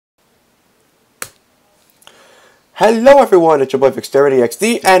Hello everyone, it's your boy Xterity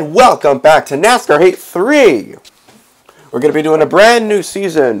XD, and welcome back to NASCAR Heat 3. We're going to be doing a brand new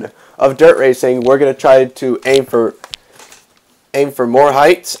season of dirt racing. We're going to try to aim for more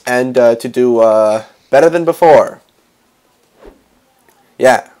heights and to do better than before.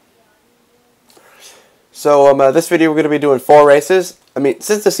 Yeah. So this video we're going to be doing 4 races. I mean,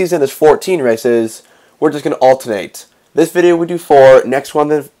 since the season is 14 races, we're just going to alternate. This video we do 4, next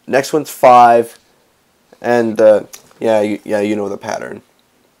one's 5. And, yeah, you know the pattern.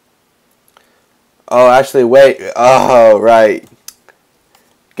 Oh, actually, wait. Oh, right.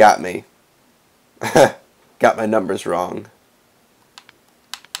 Got me. Got my numbers wrong.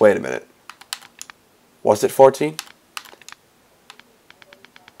 Wait a minute. Was it 14?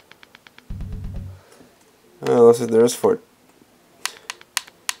 Oh, listen, there's 14,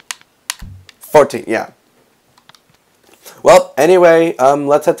 yeah. Well, anyway,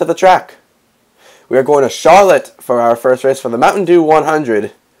 let's head to the track. We are going to Charlotte for our first race for the Mountain Dew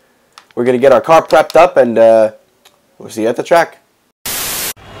 100. We're going to get our car prepped up, and we'll see you at the track.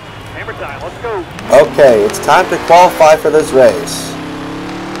 Hammer time, let's go. Okay, it's time to qualify for this race.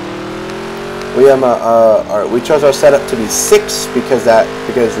 We we chose our setup to be 6 because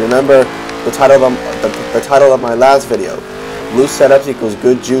remember the title of my last video, loose setups equals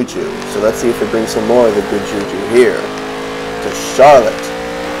good juju. So let's see if we bring some more of the good juju here to Charlotte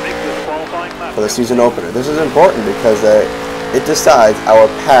for the season opener. This is important because it decides our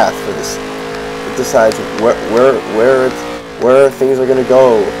path for this. It decides where things are going to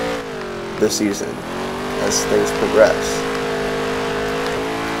go this season as things progress.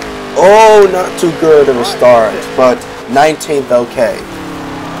 Oh, not too good of a start, but 19th okay.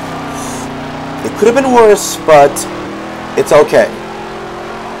 It could have been worse, but it's okay.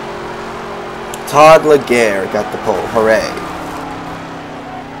 Todd Laguerre got the pole. Hooray.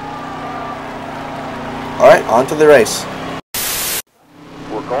 Alright, on to the race.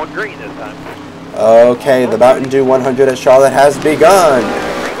 We're going green this time. Okay, the Mountain Dew 100 at Charlotte has begun.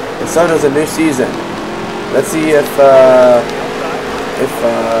 And so does a new season. Let's see if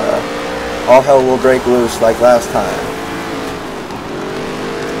all hell will break loose like last time.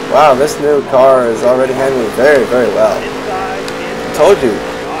 Wow, this new car is already handling very, very well. I told you,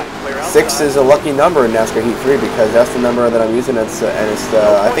 6 is a lucky number in NASCAR Heat 3 because that's the number that I'm using, and it's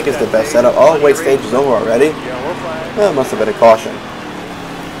I think it's the best setup. Oh, wait, stage is over already? Oh, it must have been a caution.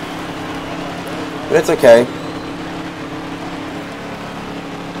 But it's okay.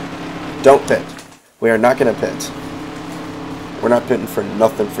 Don't pit. We are not going to pit. We're not pitting for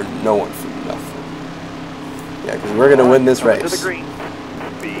nothing, for no one, for nothing. Yeah, because we're going to win this race. Well,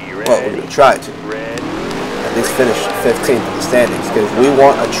 we're going to try to. At least finish 15th in the standings, because we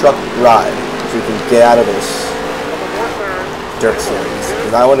want a truck ride so we can get out of this dirt series.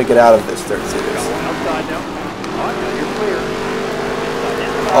 Because I want to get out of this dirt series.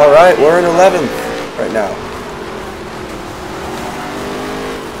 Alright, we're in 11th right now.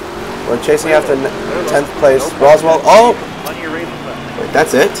 We're chasing after 10th place Roswell. Oh! Wait,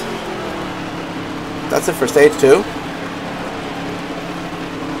 that's it? That's it for stage 2?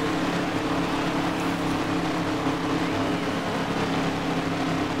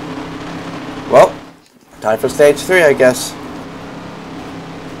 Well, time for stage 3, I guess.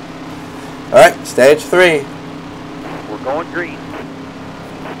 Alright, stage 3. We're going green.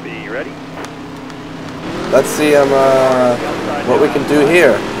 Be ready. Let's see what we can do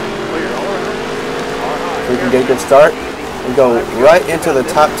here. If we can get a good start and go right into the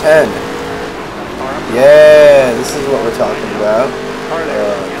top 10. Yeah, this is what we're talking about.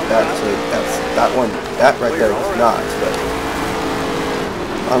 Actually, that right there was not, but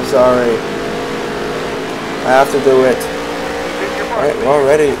I'm sorry. I have to do it. Alright, we're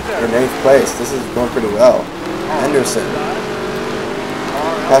already in 8th place. This is going pretty well. Henderson.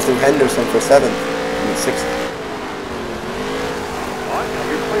 Passing Henderson for 7th. I mean 6th.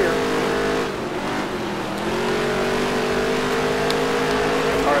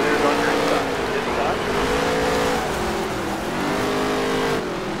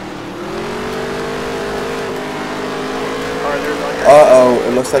 Uh-oh,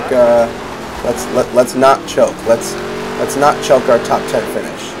 it looks like let's not choke. Let's not choke our top 10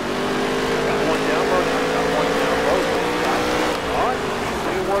 finish.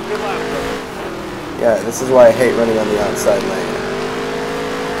 Yeah, this is why I hate running on the outside lane.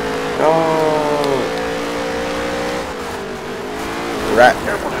 No.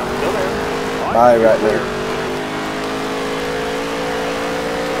 Ratner. Bye, Ratner.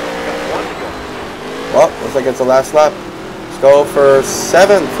 Well, looks like it's the last lap. Let's go for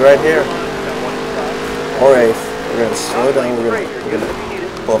 7th right here. Or 8th. We're going to slow down. We're going to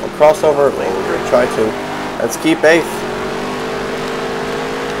pull up a crossover. We're going to try to Let's keep 8th.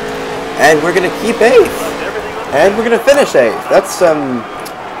 And we're going to keep 8th. And we're going to finish 8th.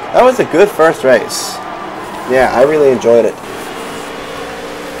 That was a good first race. Yeah, I really enjoyed it.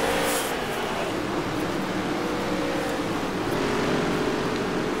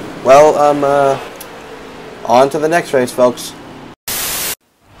 Well, on to the next race, folks.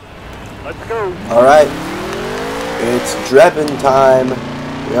 Let's go. Alright. It's Drebin time.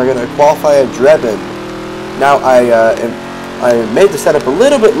 We are going to qualify at Drebin. Now, I made the setup a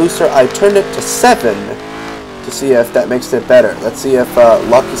little bit looser. I turned it to 7 to see if that makes it better. Let's see if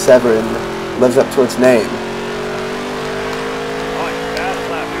Lucky 7 lives up to its name.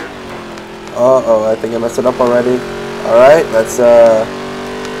 Uh-oh, I think I messed it up already. Alright, let's,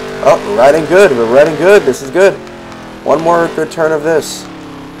 oh, we're riding good. We're riding good. This is good. One more good turn of this.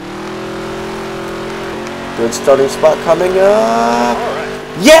 Good starting spot coming up.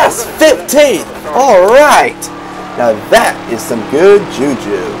 Yes! 15th! Alright! Now that is some good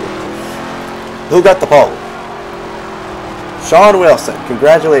juju. Who got the pole? Sean Wilson.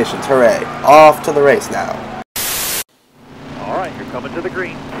 Congratulations. Hooray. Off to the race now. Alright, you're coming to the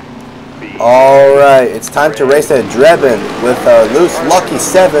green. Alright, it's time to race at Drebin with a loose Lucky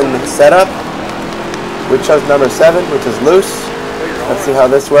 7 setup. We chose number 7, which is loose. Let's see how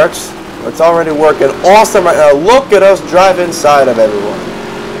this works. It's already working awesome right now. Look at us drive inside of everyone.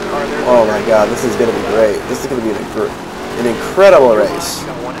 Oh my god, this is going to be great. This is going to be an incredible race.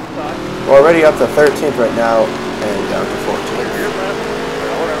 We're already up to 13th right now and down to 14th.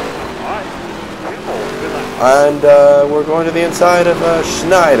 And we're going to the inside of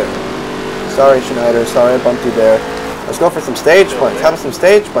Schneider. Sorry, Schneider. Sorry I bumped you there. Let's go for some stage points. How about some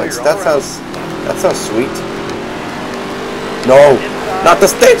stage points? That sounds sweet. No, not the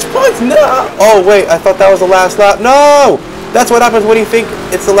stage points. No. Oh wait, I thought that was the last lap. No, that's what happens when you think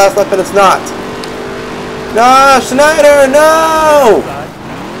it's the last lap and it's not. No, Schneider. No.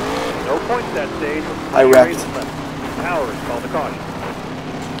 No points that stage. I wrecked. Power is called the caution.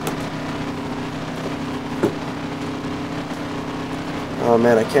 Oh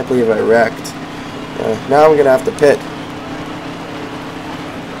man, I can't believe I wrecked. Now we're gonna have to pit.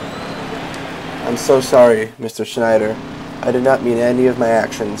 I'm so sorry, Mr. Schneider. I did not mean any of my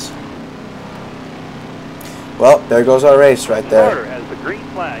actions. Well, there goes our race right there. Has the green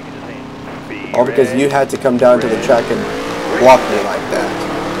flag in his hand. All because you had to come down to the track and block me like that.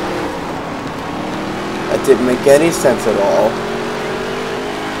 That didn't make any sense at all.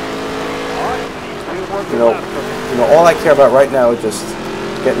 You know, all I care about right now is just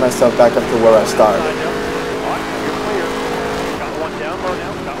getting myself back up to where I started.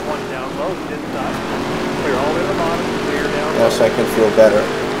 Yes, I can feel better.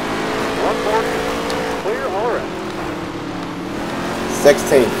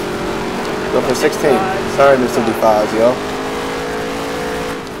 16th. Go for 16th. Sorry, Mr. DeFazio.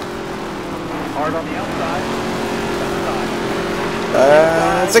 Hard on the outside.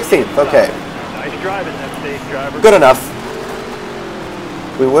 16th. Okay. Nice driving that stage, driver. Good enough.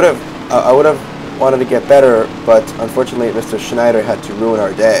 I would have wanted to get better, but unfortunately Mr. Schneider had to ruin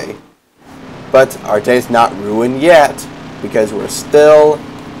our day. But our day's not ruined yet, because we're still...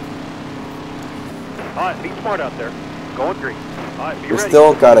 Alright, be smart out there. Going green. Alright, be ready. We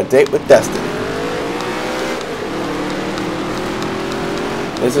still got a date with destiny.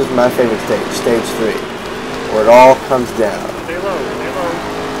 This is my favorite stage, stage 3, where it all comes down. Stay low,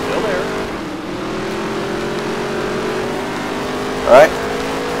 still there. Alright.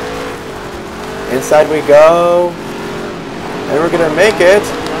 Inside we go. And we're going to make it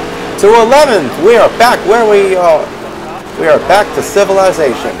to 11th. We are back where we are. We are back to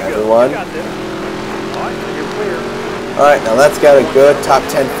civilization, everyone. Alright, now let's get a good top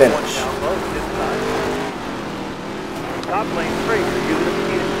 10 finish. Top lane free. You're using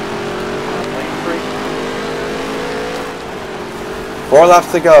it to top lane free. 4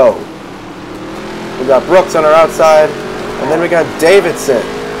 laps to go. We got Brooks on our outside. And then we got Davidson.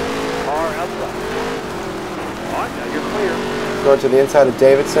 Going to the inside of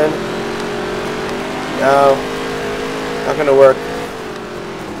Davidson. No. Not going to work.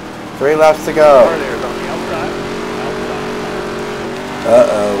 3 laps to go.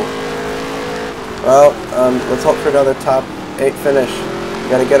 Uh-oh. Well, let's hope for another top 8 finish.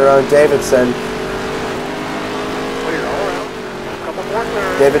 Got to get around Davidson.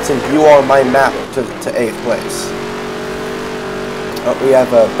 Davidson, you are my map to 8th place. Oh, we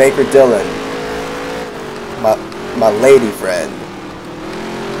have Baker Dillon. My lady friend.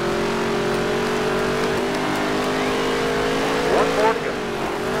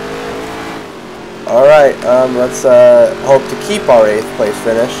 Alright, let's hope to keep our 8th place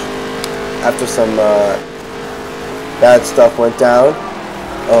finish after some Bad stuff went down.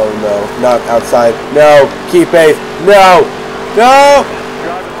 Oh no, not outside. No, keep 8th. No, no.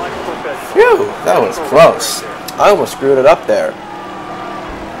 Phew, that was close. I almost screwed it up there.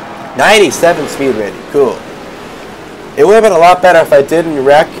 97 speed rating, cool. It would have been a lot better if I didn't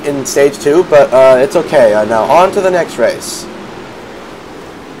wreck in stage 2, but it's okay. Now on to the next race.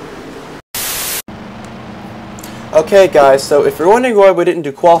 Okay guys, so if you're wondering why we didn't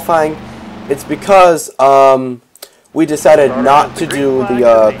do qualifying, it's because we decided not to do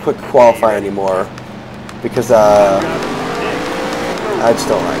the quick qualify anymore, because I just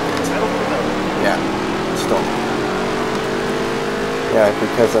don't like it. Yeah, just don't. Yeah,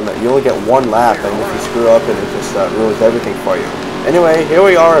 because you only get one lap, and if you screw up, and it just ruins everything for you. Anyway, here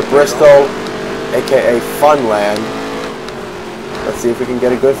we are at Bristol, aka Funland. Let's see if we can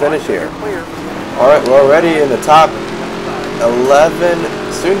get a good finish here. Alright, we're already in the top 11,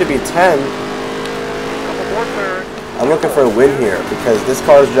 soon to be 10. I'm looking for a win here because this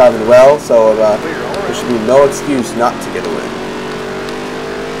car is driving well, so there should be no excuse not to get a win.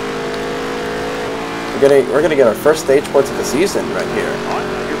 We're gonna get our first stage points of the season right here.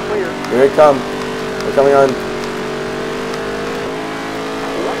 Here they come. They're coming on.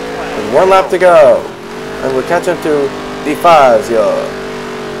 There's one lap to go, and we're catching up to DeFazio.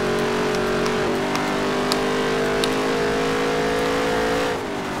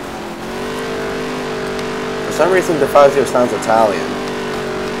 For some reason, DeFazio sounds Italian,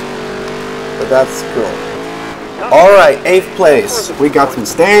 but that's cool. Alright, 8th place. We got some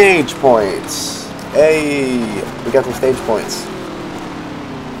stage points. Hey, we got some stage points.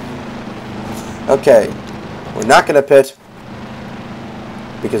 Okay, we're not going to pit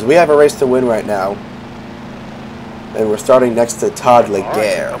because we have a race to win right now. And we're starting next to Todd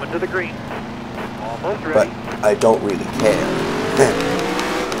Laguerre. But I don't really care.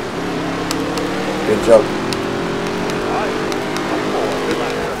 Good joke.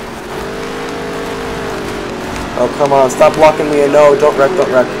 Oh, come on. Stop blocking me. No, don't wreck, don't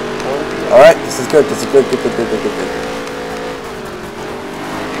wreck. Alright, this is good. This is good. Good.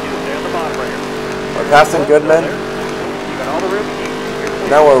 We're passing Goodman.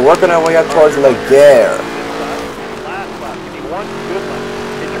 Now we're working our way up towards Laguerre.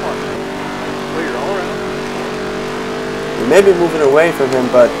 We may be moving away from him,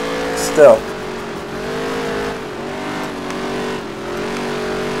 but still.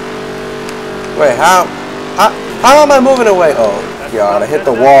 Wait, how am I moving away? Oh god, I hit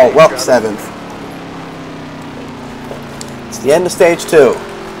the wall. Well, 7th. It's the end of stage 2.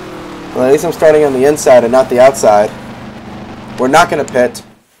 Well, at least I'm starting on the inside and not the outside. We're not going to pit,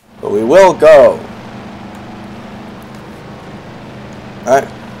 but we will go. Alright,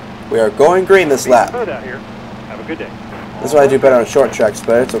 we are going green this lap. Have a good day. This is why I do better on short tracks,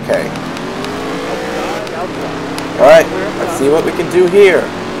 but it's okay. Alright, let's see what we can do here.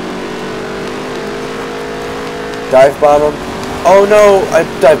 Dive bomb him. Oh no, I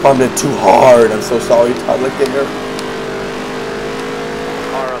dive bombed it too hard. I'm so sorry, Todd Laguerre.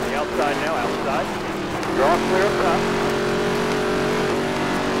 Car on the outside now, outside. Draw clear front.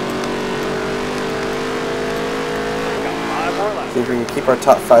 Got 5 more laps. See if we can keep our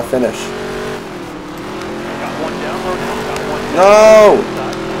top 5 finish. Got one down low now. Got one down. No!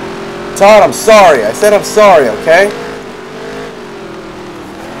 Todd, I'm sorry. I said I'm sorry, okay?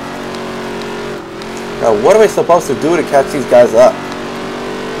 Now, what are we supposed to do to catch these guys up?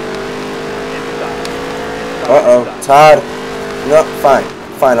 Uh-oh. Todd. No, fine.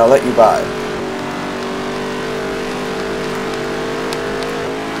 Fine, I'll let you by.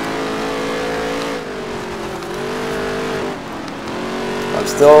 I'm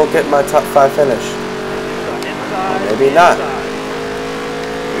still getting my top 5 finish. Or maybe not.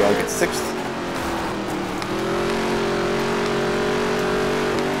 Maybe I'll get 6th.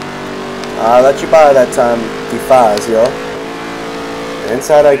 I'll let you by that time, DeFazio.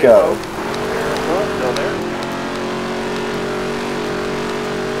 Inside I go.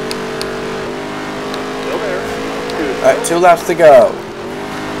 Alright, 2 laps to go.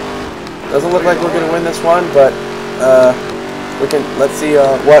 Doesn't look like we're going to win this one, but let's see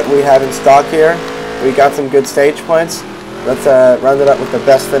what we have in stock here. We got some good stage points. Let's round it up with the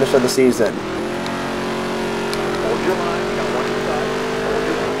best finish of the season.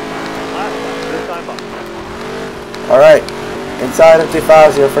 Alright, inside of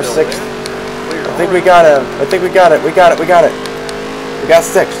DeFazio for 6th. I think we got him. I think we got it. We got it. We got it. We got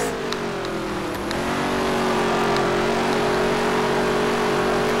 6th.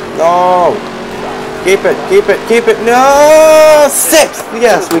 No! Keep it, keep it, keep it. No! 6th!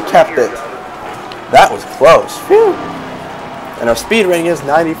 Yes, we kept it. That was close. Phew. And our speed rating is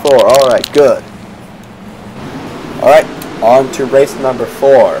 94. Alright, good. Alright, on to race number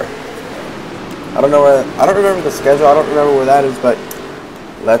 4. I don't remember the schedule, I don't remember where that is, but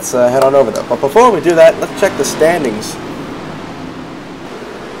let's head on over there. But before we do that, let's check the standings.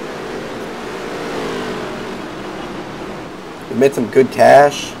 We made some good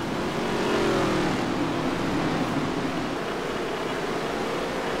cash.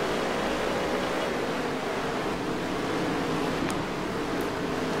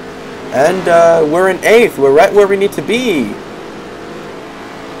 And we're in 8th. We're right where we need to be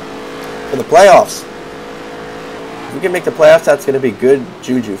for the playoffs. If we can make the playoffs, that's going to be good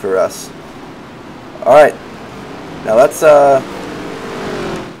juju for us. Alright. Now let's,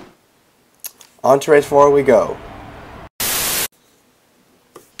 on to race 4 we go.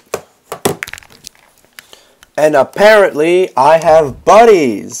 And apparently, I have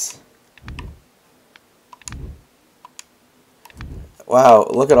buddies. Wow,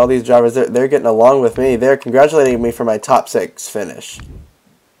 look at all these drivers. They're getting along with me. They're congratulating me for my top 6 finish.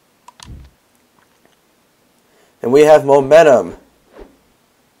 And we have momentum.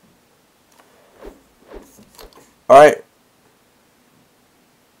 Alright.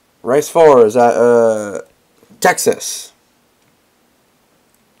 Race 4 is at Texas.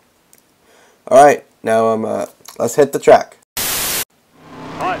 Alright, now let's hit the track.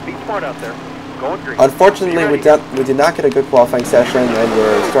 Alright, be smart out there. Going green. Unfortunately, we did not get a good qualifying session, and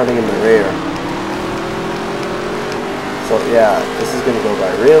we're starting in the rear. So yeah, this is going to go by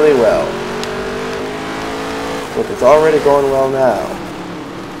really well. Look, it's already going well now.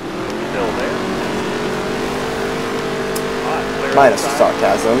 Still there. Minus the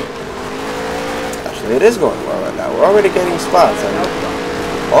sarcasm. Actually, it is going well right now. We're already getting spots, and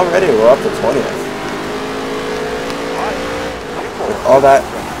already we're up to 20th. With all that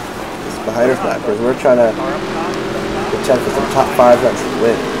behind us now, because we're trying to contend for some top 5 and some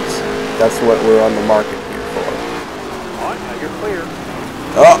wins. That's what we're on the market here for. Alright, now you're clear.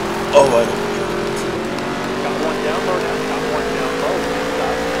 Oh, I don't. Got one down low now. Got one down low. Stop.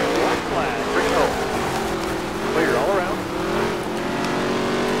 Black flag. Bring it home. Clear all around.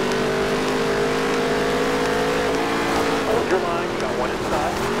 Hold your line. You got one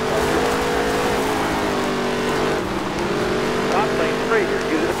inside. Hold your line. Top lane free. You're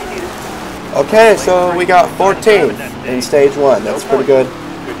using it if you need it. Okay, so we got 14 in stage 1. That's pretty good.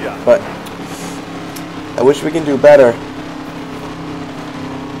 Good job. But I wish we can do better.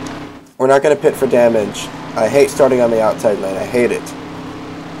 We're not going to pit for damage. I hate starting on the outside lane. I hate it.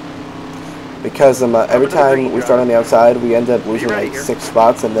 Because every time we start on the outside, we end up losing like 6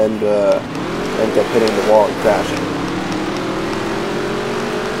 spots and then end up hitting the wall and crashing.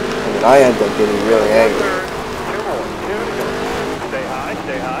 And then I end up getting really angry.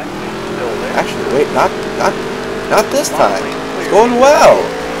 Stay high. Still there. Actually, wait, not this time. It's going well.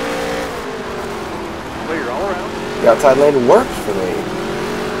 Clear all around. The outside lane works for me.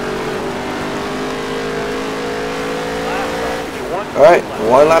 Alright,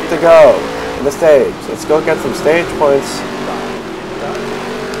 1 lap to go in the stage. Let's go get some stage points.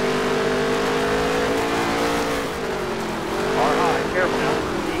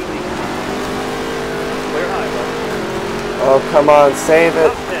 Oh, come on, save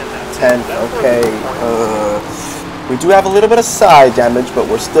it. 10th, okay. We do have a little bit of side damage, but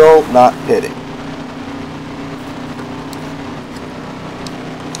we're still not pitting.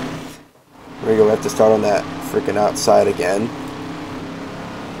 We're going to have to start on that freaking outside again.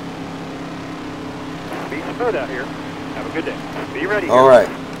 Be smooth out here. Have a good day. Be ready. Alright.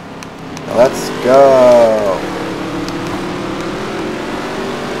 Now let's go.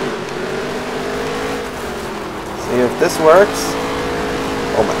 See if this works.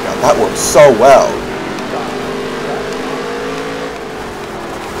 Oh my god, that works so well.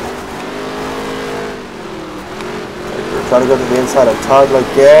 We're trying to go to the inside of Todd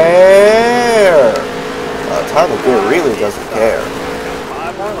Laguerre. Todd Laguerre really doesn't care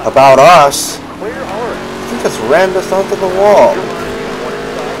about us. He just rammed us onto the wall.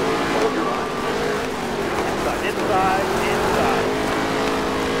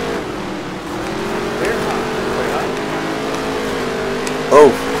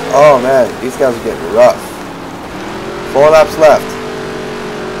 Oh man, these guys are getting rough. 4 laps left.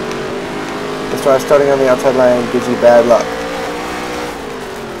 Let's try starting on the outside line, gives you bad luck.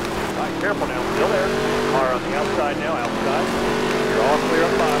 Alright, careful now, still there. Car on the outside now, outside. You're all clear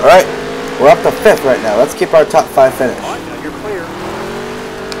on 5. Alright, we're up to 5th right now. Let's keep our top 5 finish. Alright, now you're clear.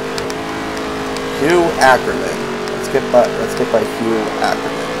 Hugh Ackerman. Let's get by Hugh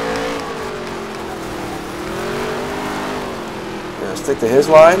Ackerman. Stick to his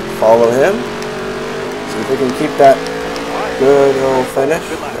line, follow him, see if we can keep that good little finish,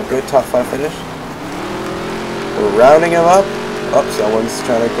 a good top 5 finish. We're rounding him up. Oh, someone's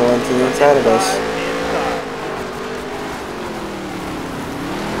trying to go into the inside of us.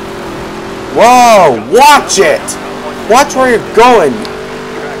 Whoa! Watch it! Watch where you're going,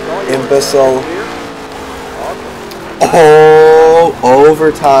 imbecile. Oh,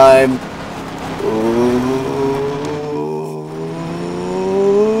 overtime. Ooh.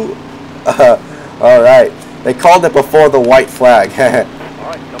 Alright. They called it before the white flag. Alright,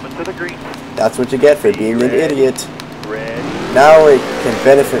 coming to the green. That's what you get for being an idiot. Red. Now it can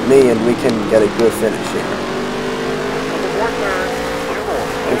benefit me and we can get a good finish here.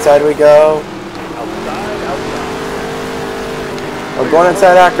 Inside we go. We're going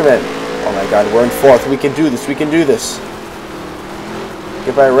inside Ackerman. Oh my god, we're in 4th. We can do this. We can do this.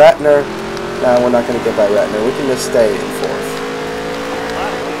 Get by Ratner. No, we're not going to get by Ratner. We can just stay in 4th.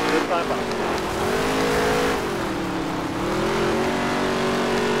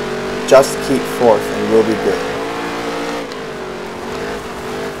 Just keep 4th and we'll be good.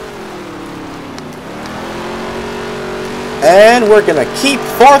 And we're going to keep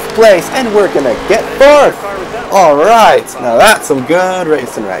 4th place and we're going to get 4th. Alright, now that's some good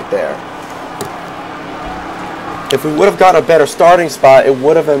racing right there. If we would have got a better starting spot, it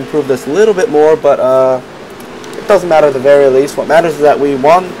would have improved us a little bit more, but it doesn't matter at the very least. What matters is that we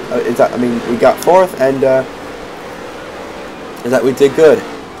won, we got 4th, and is that we did good.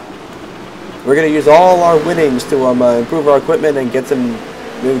 We're going to use all our winnings to improve our equipment and get some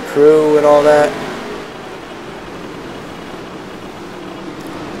new crew and all that.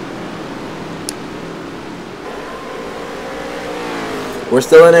 We're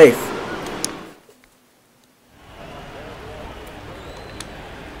still in 8th.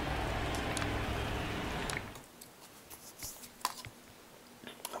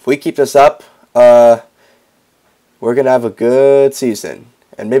 If we keep this up, we're going to have a good season.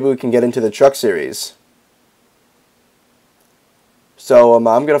 And maybe we can get into the Truck Series. So I'm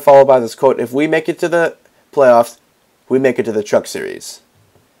going to follow by this quote. If we make it to the playoffs, we make it to the Truck Series.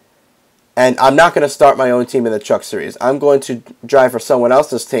 And I'm not going to start my own team in the Truck Series. I'm going to drive for someone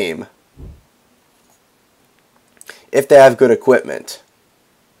else's team if they have good equipment.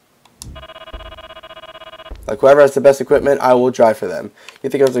 Like whoever has the best equipment, I will drive for them. You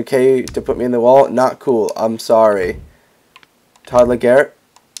think it was okay to put me in the wall? Not cool. I'm sorry. Todd LeGarrette?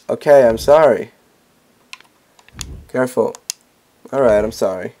 Okay, I'm sorry. Careful. Alright, I'm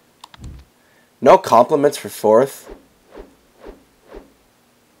sorry. No compliments for 4th?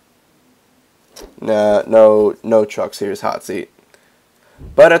 Nah, no Truck Series hot seat.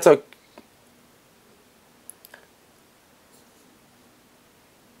 But it's okay.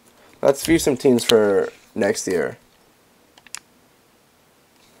 Let's view some teams for next year.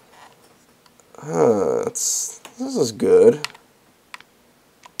 This is good.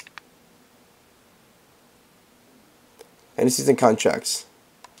 Any season contracts.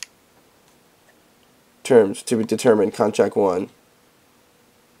 Terms to be determined. Contract 1.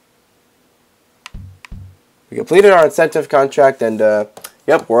 We completed our incentive contract and,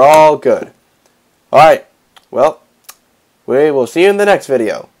 yep, we're all good. Alright, well, we will see you in the next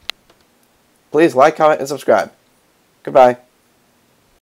video. Please like, comment, and subscribe. Goodbye.